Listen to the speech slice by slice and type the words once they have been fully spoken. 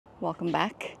Welcome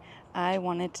back. I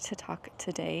wanted to talk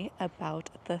today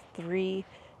about the 3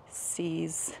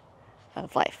 C's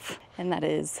of life, and that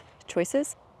is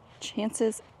choices,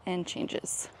 chances, and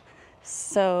changes.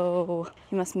 So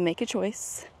you must make a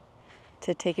choice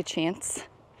to take a chance,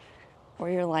 or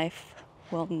your life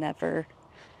will never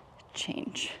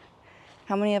change.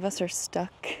 How many of us are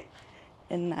stuck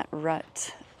in that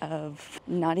rut of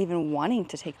not even wanting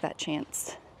to take that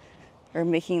chance or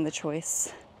making the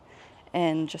choice,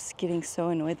 and just getting so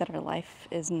annoyed that our life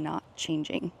is not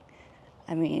changing?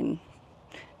 I mean,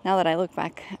 now that I look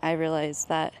back, I realize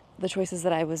that the choices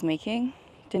that I was making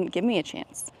didn't give me a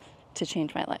chance to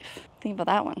change my life. Think about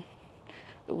that one.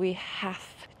 We have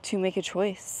to make a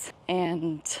choice,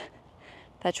 and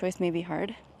that choice may be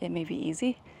hard, it may be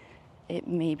easy, it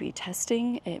may be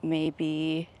testing, it may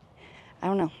be, I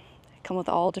don't know, come with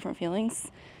all different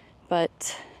feelings.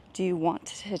 But do you want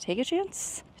to take a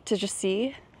chance to just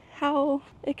see how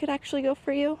it could actually go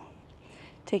for you?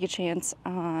 Take a chance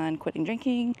on quitting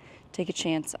drinking, take a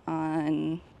chance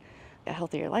on a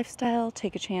healthier lifestyle,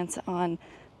 take a chance on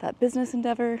that business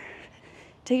endeavor,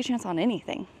 take a chance on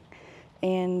anything,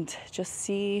 and just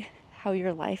see how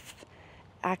your life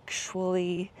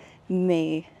actually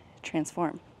may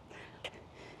transform.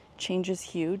 Change is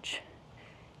huge.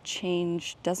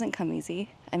 Change doesn't come easy.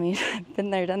 I mean, I've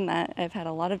been there, done that. I've had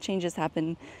a lot of changes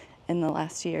happen in the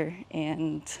last year,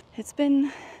 and it's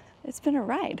been a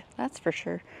ride, that's for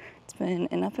sure. It's been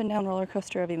an up and down roller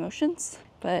coaster of emotions,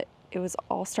 but it was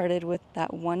all started with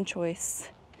that one choice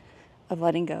of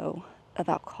letting go of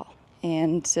alcohol.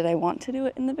 And did I want to do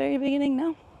it in the very beginning?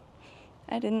 No,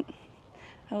 I didn't.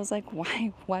 I was like,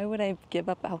 why would I give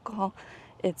up alcohol?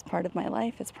 It's part of my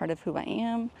life, it's part of who I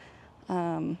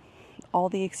am. All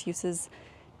the excuses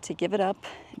to give it up.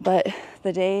 But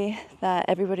the day that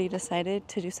everybody decided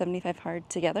to do 75 hard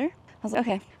together, I was like,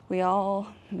 okay, we all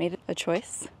made a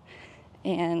choice.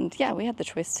 And yeah, we had the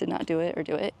choice to not do it or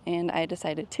do it, and I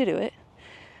decided to do it.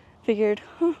 Figured,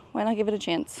 why not give it a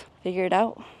chance? Figure it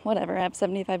out, whatever. I have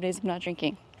 75 days of not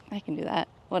drinking. I can do that,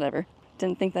 whatever.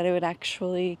 Didn't think that it would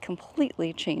actually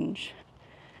completely change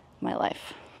my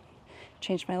life.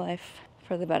 Change my life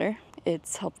for the better.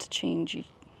 It's helped change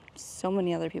so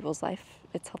many other people's life.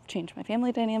 It's helped change my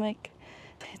family dynamic.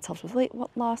 It's helped with weight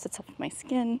loss. It's helped with my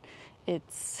skin.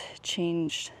 It's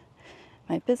changed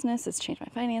my business. It's changed my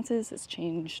finances. It's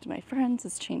changed my friends.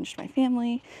 It's changed my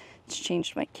family. It's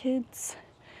changed my kids.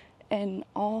 And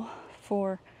all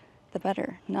for the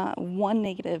better. Not one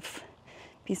negative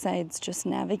besides just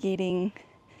navigating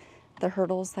the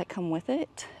hurdles that come with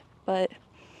it. But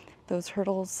those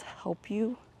hurdles help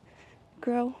you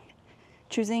grow.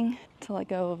 Choosing to let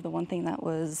go of the one thing that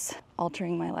was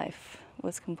altering my life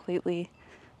was completely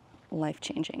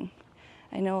life-changing.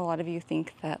 I know a lot of you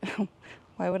think that,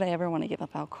 why would I ever want to give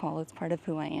up alcohol? It's part of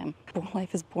who I am.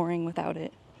 Life is boring without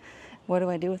it. What do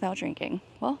I do without drinking?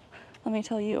 Well, let me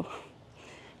tell you,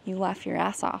 you laugh your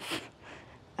ass off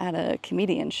at a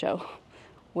comedian show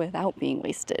without being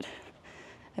wasted.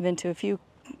 I've been to a few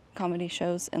comedy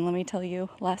shows, and let me tell you,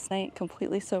 last night,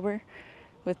 completely sober,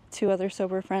 with 2 other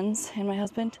sober friends and my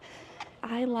husband,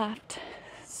 I laughed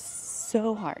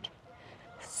so hard.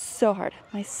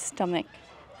 My stomach,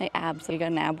 my abs, I got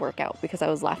an ab workout because I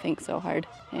was laughing so hard.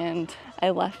 And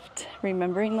I left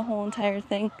remembering the whole entire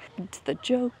thing, the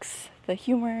jokes, the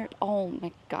humor, oh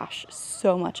my gosh,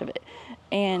 so much of it.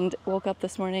 And woke up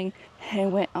this morning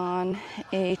and went on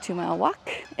a 2-mile walk,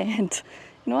 and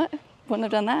you know what? Wouldn't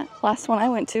have done that. Last one I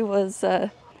went to was, I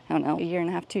don't know,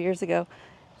 1.5 2 years ago.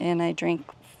 And I drank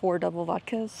 4 double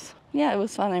vodkas. Yeah, it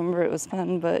was fun. I remember it was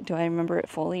fun, but do I remember it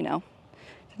fully? No.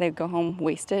 Did I go home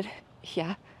wasted?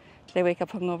 Yeah. Did I wake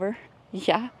up hungover?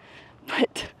 Yeah.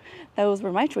 But those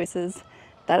were my choices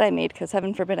that I made, because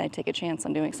heaven forbid I take a chance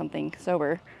on doing something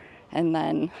sober and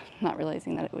then not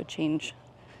realizing that it would change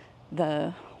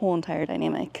the whole entire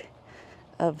dynamic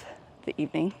of the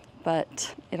evening.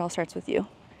 But it all starts with you.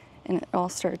 And it all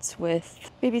starts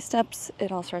with baby steps.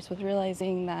 It all starts with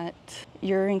realizing that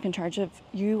you are in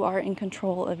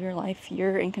control of your life.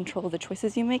 You're in control of the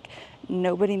choices you make.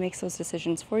 Nobody makes those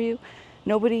decisions for you.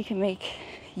 Nobody can make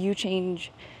you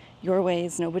change your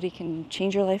ways. Nobody can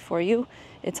change your life for you.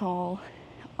 It's all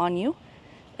on you.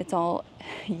 It's all,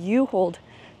 you hold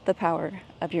the power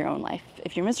of your own life.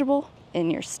 If you're miserable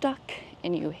and you're stuck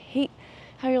and you hate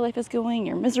how your life is going,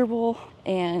 you're miserable,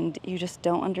 and you just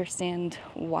don't understand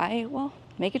why, well,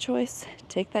 make a choice,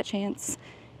 take that chance,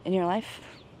 and your life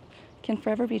can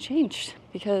forever be changed.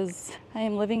 Because I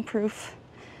am living proof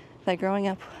that growing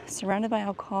up surrounded by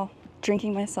alcohol,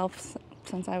 drinking myself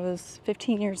since I was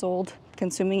 15 years old,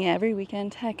 consuming it every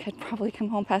weekend. Heck, I'd probably come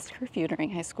home past curfew during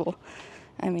high school.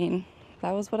 I mean,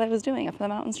 that was what I was doing, up in the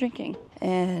mountains drinking.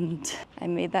 And I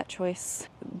made that choice.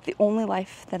 The only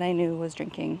life that I knew was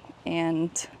drinking.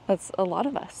 And that's a lot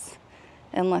of us.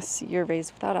 Unless you're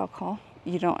raised without alcohol,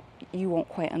 you won't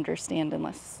quite understand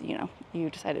unless, you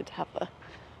decided to have a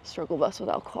struggle bus with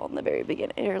alcohol in the very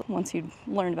beginning, or once you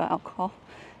learned about alcohol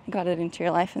and got it into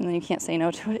your life, and then you can't say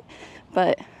no to it.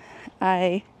 But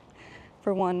I,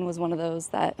 for one, was one of those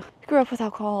that grew up with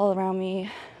alcohol around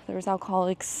me. There was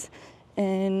alcoholics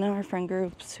in our friend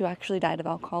groups who actually died of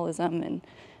alcoholism. And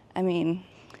I mean,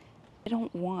 I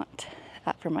don't want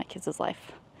that for my kids'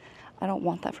 life. I don't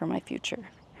want that for my future.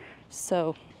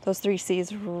 So those 3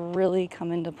 C's really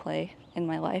come into play in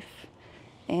my life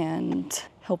and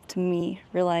helped me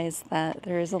realize that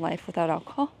there is a life without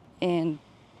alcohol, and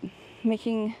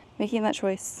making that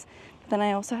choice. But then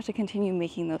I also have to continue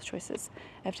making those choices.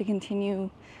 I have to continue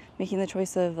making the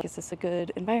choice of, is this a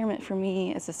good environment for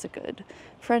me? Is this a good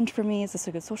friend for me? Is this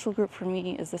a good social group for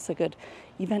me? Is this a good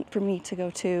event for me to go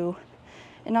to?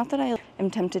 And not that I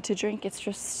am tempted to drink, it's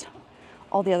just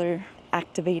all the other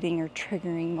activating or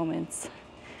triggering moments.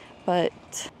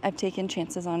 But I've taken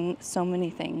chances on so many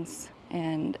things,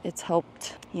 and it's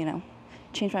helped,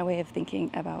 change my way of thinking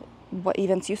about what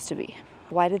events used to be.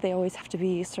 Why did they always have to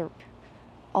be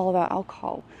all about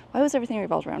alcohol? Why was everything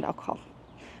revolved around alcohol?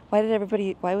 Why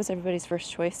was everybody's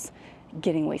first choice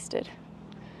getting wasted?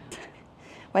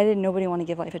 Why did nobody want to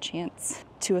give life a chance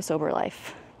to a sober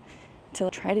life, to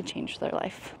try to change their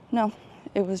life? No,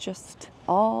 it was just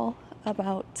all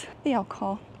about the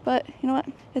alcohol. But you know what?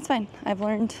 It's fine. I've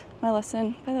learned my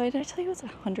lesson. By the way, did I tell you it's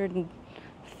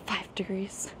 105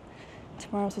 degrees?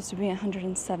 Tomorrow's supposed to be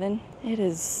 107. It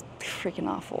is freaking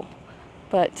awful.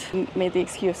 But I made the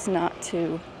excuse not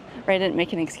to, or I didn't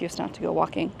make an excuse not to go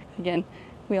walking. Again,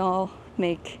 we all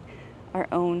make our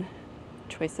own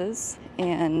choices.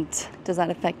 And does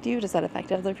that affect you? Does that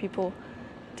affect other people?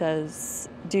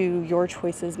 Do your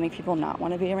choices make people not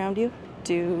want to be around you?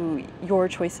 Do your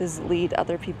choices lead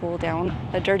other people down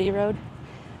a dirty road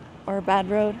or a bad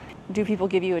road? Do people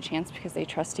give you a chance because they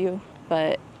trust you,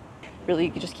 but really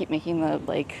you just keep making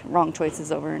the wrong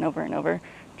choices over and over and over?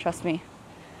 Trust me,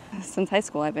 since high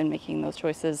school I've been making those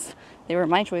choices. They were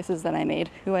my choices that I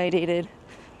made, who I dated,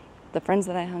 the friends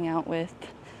that I hung out with,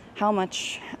 how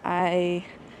much I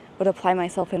would apply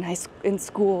myself in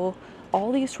school.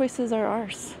 All these choices are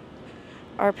ours.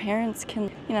 Our parents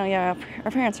can, our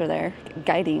parents are there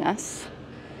guiding us,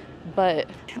 but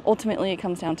ultimately it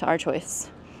comes down to our choice.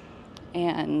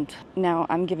 And now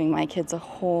I'm giving my kids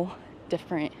I'm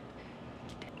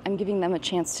giving them a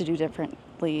chance to do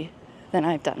differently than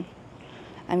I've done.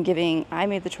 I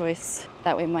made the choice,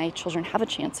 that way my children have a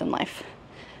chance in life.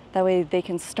 That way they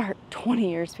can start 20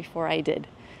 years before I did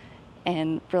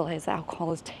and realize that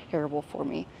alcohol is terrible for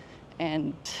me.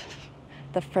 And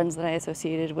the friends that I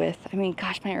associated with,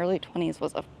 my early 20s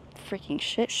was a freaking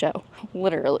shit show,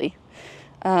 literally.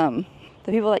 The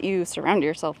people that you surround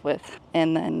yourself with,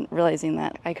 and then realizing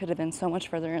that I could have been so much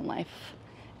further in life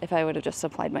if I would have just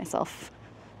applied myself.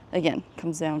 Again,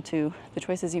 comes down to the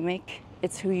choices you make,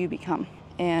 it's who you become.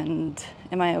 And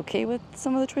am I okay with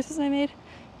some of the choices I made?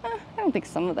 I don't think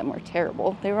some of them were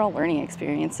terrible. They were all learning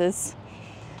experiences.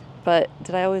 But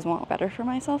did I always want better for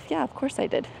myself? Yeah, of course I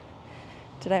did.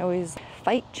 Did I always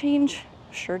fight change?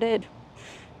 Sure did.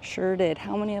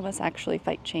 How many of us actually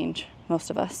fight change? Most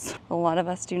of us. A lot of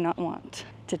us do not want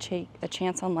to take a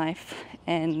chance on life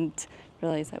and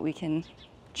realize that we can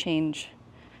change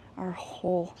our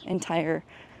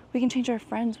we can change our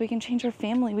friends, we can change our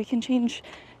family, we can change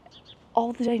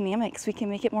all the dynamics, we can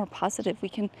make it more positive,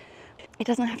 it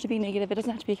doesn't have to be negative, it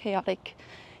doesn't have to be chaotic.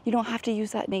 You don't have to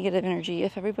use that negative energy.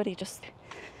 If everybody just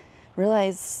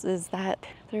realizes that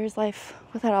there is life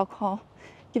without alcohol,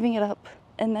 giving it up,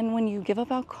 and then when you give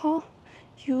up alcohol,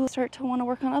 you start to want to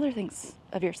work on other things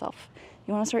of yourself.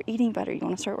 You want to start eating better, you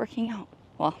want to start working out.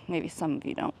 Well, maybe some of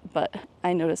you don't, but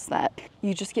I noticed that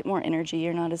you just get more energy.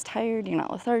 You're not as tired, you're not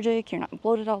lethargic, you're not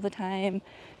bloated all the time,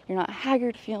 you're not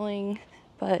haggard feeling.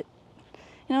 But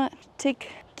you know what?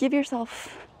 Give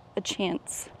yourself a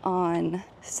chance on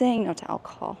saying no to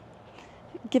alcohol.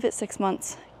 Give it 6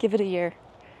 months, give it a year,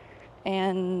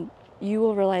 and you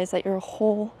will realize that your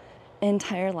whole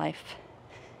entire life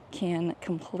can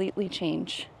completely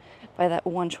change by that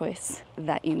one choice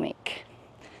that you make.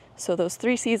 So those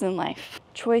 3 C's in life: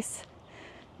 choice,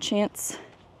 chance,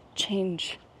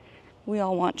 change. We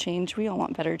all want change. We all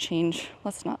want better change.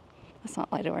 Let's not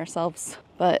lie to ourselves.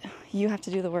 But you have to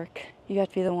do the work. You have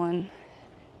to be the one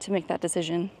to make that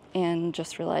decision, and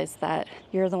just realize that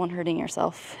you're the one hurting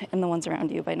yourself and the ones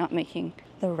around you by not making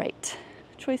the right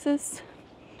choices.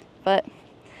 But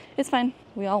it's fine.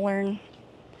 We all learn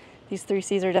These 3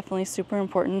 C's are definitely super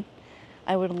important.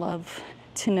 I would love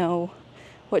to know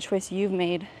what choice you've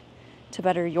made to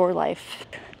better your life.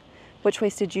 What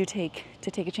choice did you take to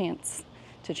take a chance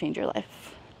to change your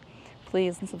life?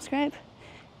 Please and subscribe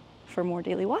for more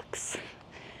daily walks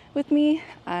with me.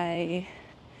 I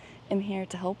am here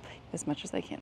to help as much as I can.